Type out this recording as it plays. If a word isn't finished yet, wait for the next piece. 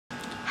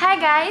Hi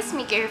guys,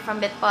 Mica here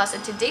from BitPOS,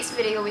 and today's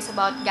video is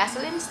about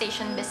gasoline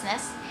station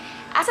business.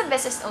 As a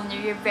business owner,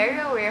 you're very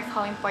aware of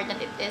how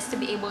important it is to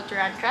be able to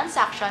run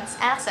transactions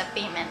and accept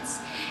payments.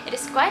 It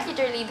is quite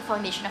literally the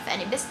foundation of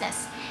any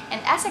business.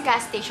 And as a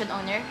gas station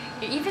owner,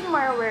 you're even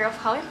more aware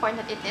of how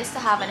important it is to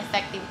have an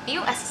effective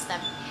POS system.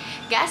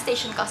 Gas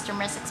station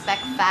customers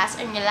expect fast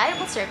and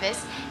reliable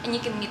service, and you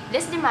can meet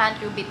this demand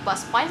through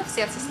BitPOS Point of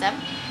Sales system.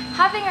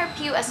 Having our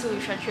POS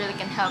solution really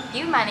can help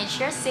you manage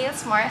your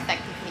sales more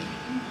effectively.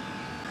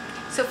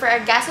 So for our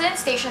gasoline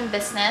station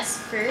business,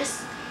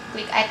 first,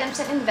 click Items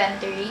and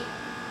Inventory,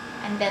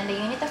 and then the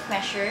unit of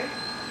measure.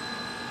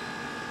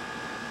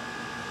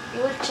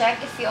 You will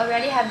check if you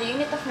already have the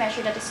unit of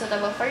measure that is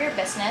suitable for your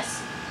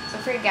business. So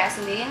for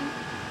gasoline,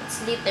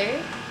 it's liter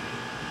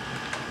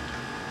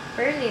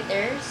per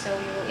liter, so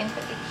you will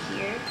input it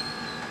here.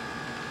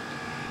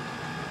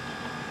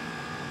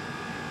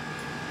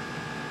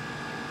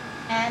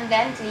 And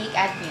then click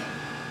Add New.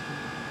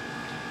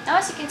 Now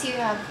as you can see,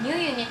 we have new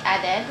unit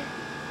added.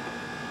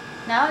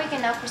 Now we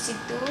can now proceed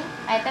to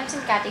items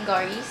and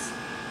categories.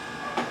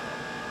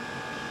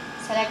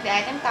 Select the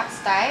item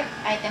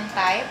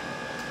type,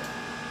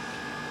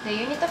 the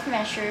unit of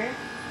measure,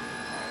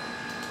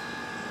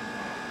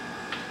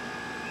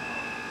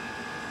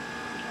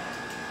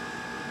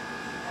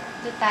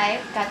 the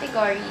type,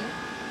 category,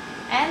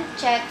 and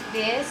check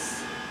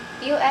this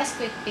POS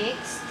Quick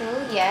Picks to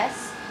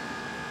yes.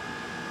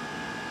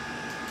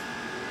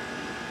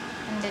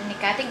 And then the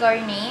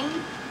category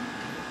name.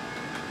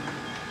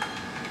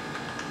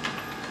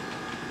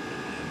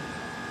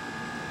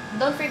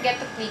 Don't forget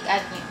to click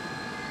Add New.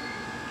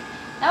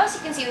 Now as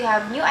you can see, we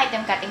have new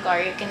item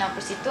category. You can now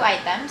proceed to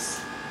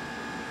items.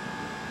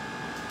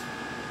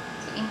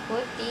 So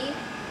input the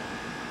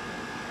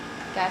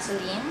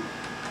gasoline.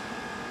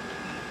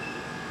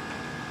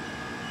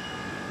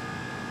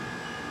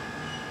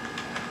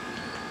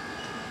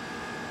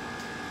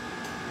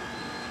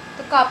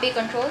 To copy,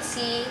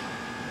 Ctrl+C,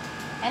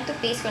 and to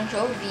paste,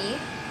 Ctrl+V.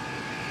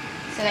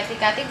 Select the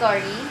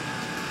category.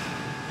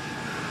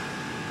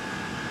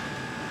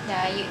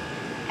 The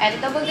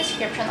editable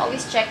description,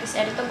 always check this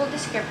editable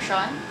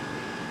description,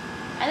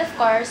 and of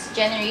course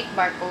generate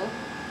barcode,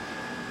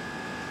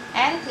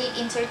 and click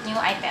insert new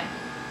item.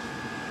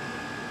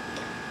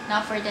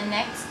 Now for the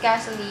next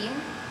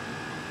gasoline,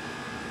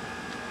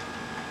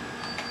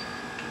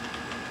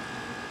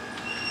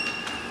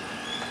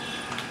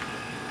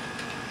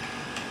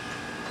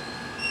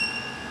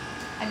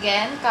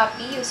 again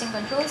copy using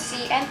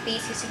Ctrl+C and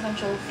paste using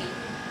Ctrl+V.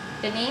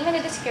 The name and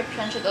the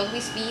description should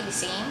always be the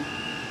same.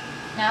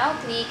 Now,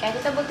 click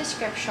Editable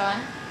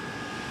Description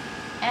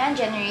and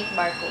Generate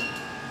Barcode.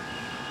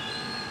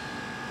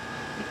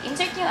 Click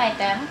Insert New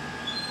Item,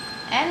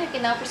 and we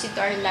can now proceed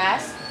to our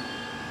last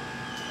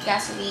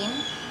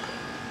gasoline.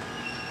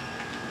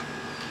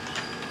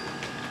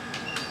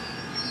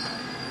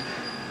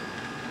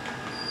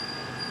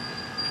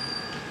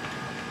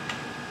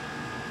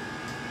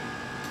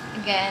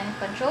 Again,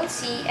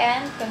 Ctrl+C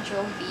and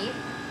Ctrl+V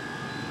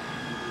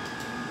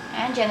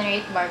and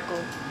Generate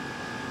Barcode.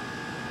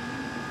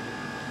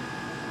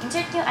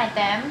 Insert new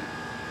item,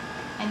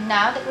 and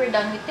now that we're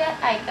done with the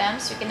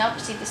items, we can now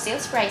proceed to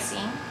sales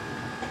pricing.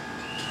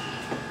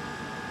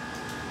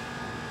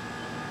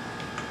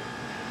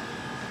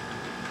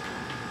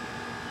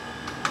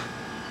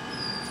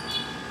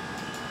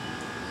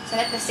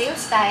 Select the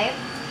sales type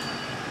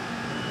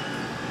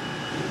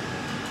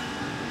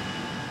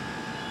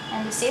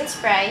and the sales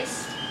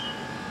price.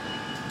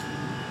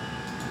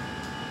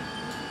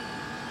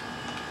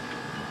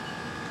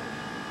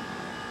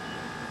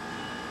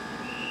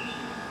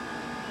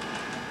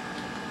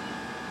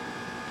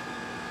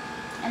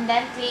 And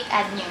then click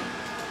Add New.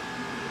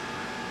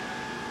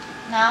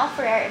 Now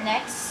for our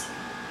next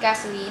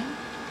gasoline,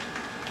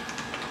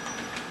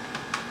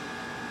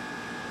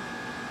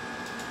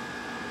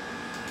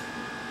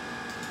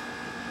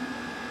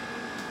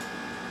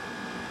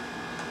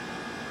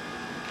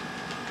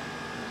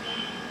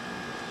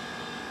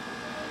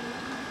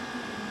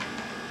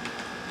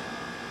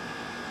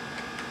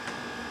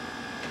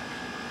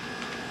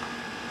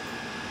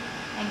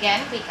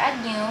 again click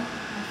Add New,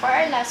 and for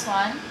our last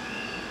one,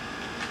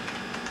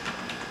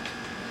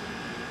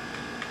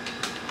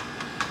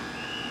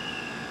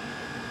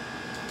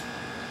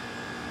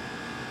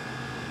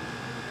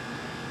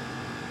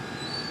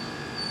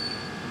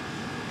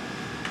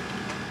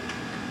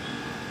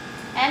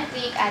 and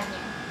click Add New.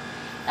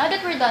 Now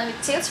that we're done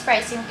with sales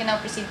pricing, we can now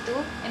proceed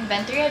to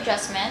inventory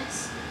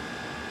adjustments.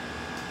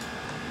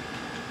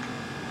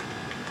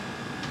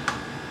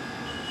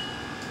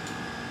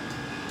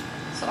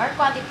 So our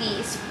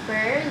quantity is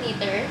per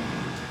liter.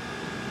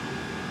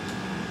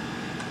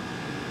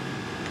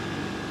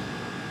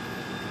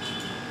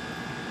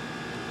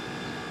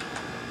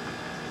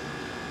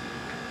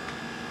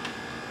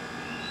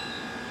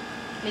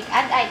 Click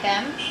Add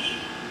Item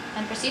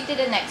and proceed to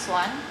the next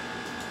one.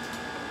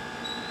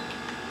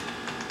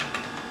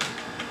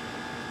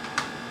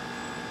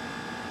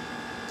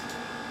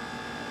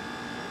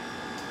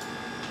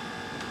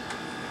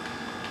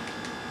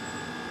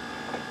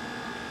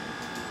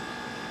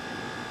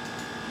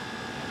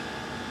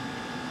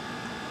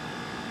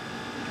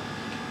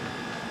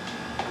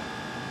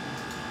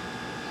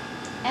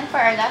 for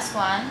our last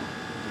one,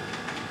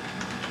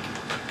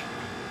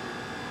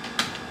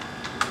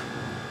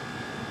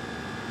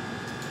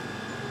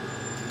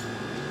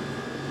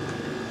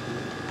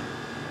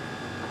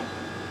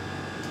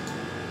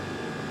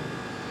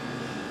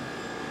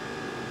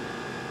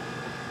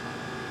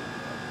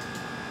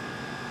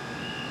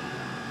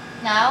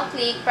 now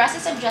click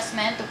Process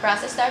Adjustment to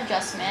process the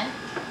adjustment.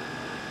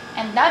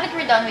 And now that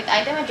we're done with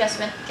item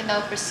adjustment, we can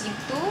now proceed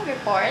to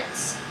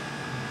Reports.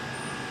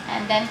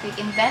 And then click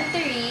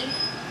Inventory,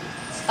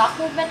 Stock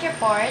Movement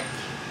Report.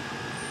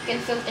 You can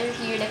filter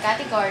here the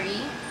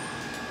category.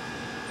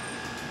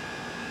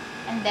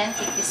 And then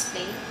click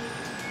Display.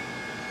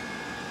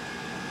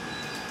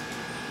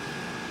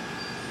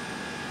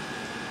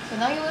 So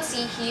now you will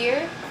see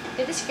here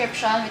the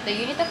description with the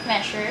unit of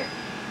measure,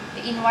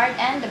 the inward,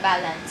 and the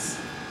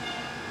balance.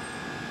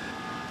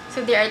 So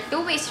there are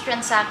two ways to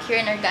transact here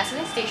in our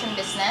gasoline station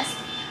business.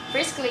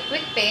 First, click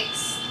Quick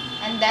Picks,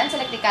 and then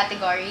select the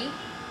category.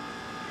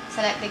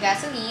 Select the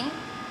gasoline.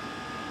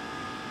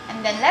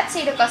 And then let's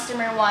say the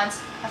customer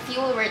wants a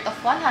fuel worth of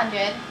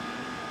 100.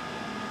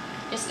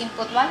 Just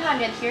input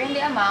 100 here in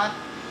the amount,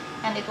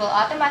 and it will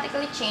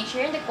automatically change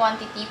here in the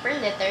quantity per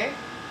liter.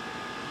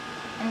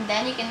 And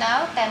then you can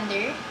now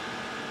tender.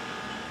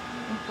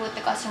 Input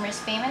the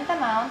customer's payment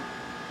amount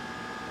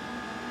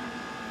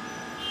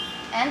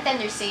and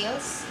tender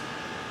sales.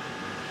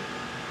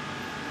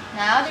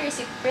 Now the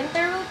receipt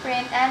printer will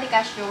print and the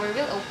cash drawer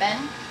will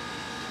open.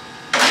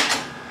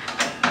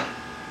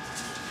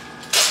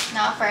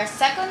 Now for our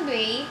second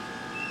way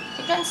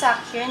to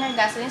transact here in our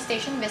gasoline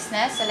station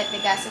business, select the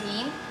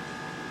gasoline.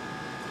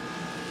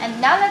 And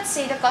now let's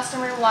say the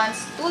customer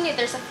wants 2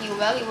 liters of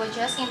fuel. You will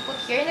just input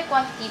here in the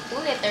quantity 2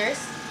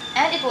 liters,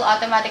 and it will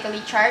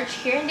automatically charge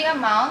here in the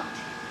amount.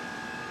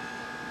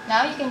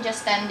 Now you can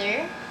just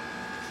tender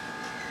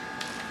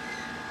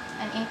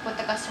and input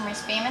the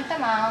customer's payment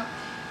amount.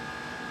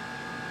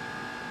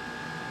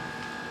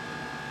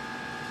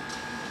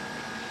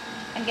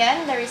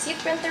 Again, the receipt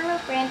printer will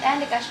print and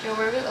the cash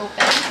drawer will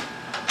open.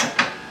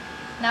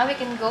 Now we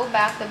can go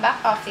back to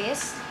back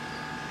office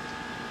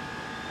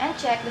and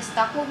check the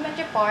stock movement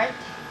report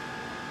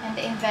and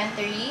the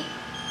inventory.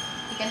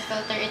 You can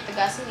filter it to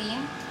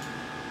gasoline.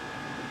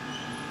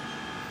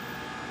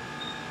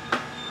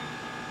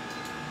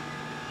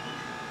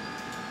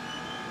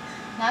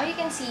 Now you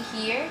can see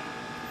here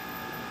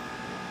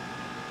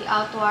the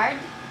outward,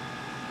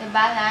 the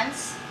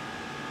balance,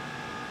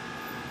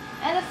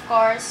 and of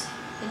course,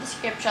 the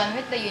description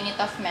with the unit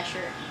of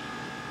measure.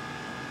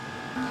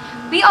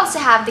 We also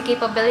have the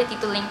capability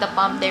to link the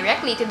pump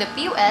directly to the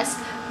POS,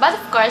 but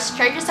of course,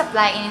 charges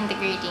apply in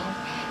integrating.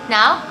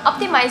 Now,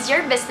 optimize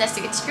your business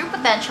to its true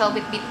potential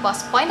with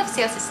BitPOS Point of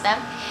Sale system.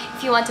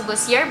 If you want to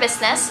boost your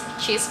business,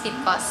 choose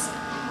BitPOS.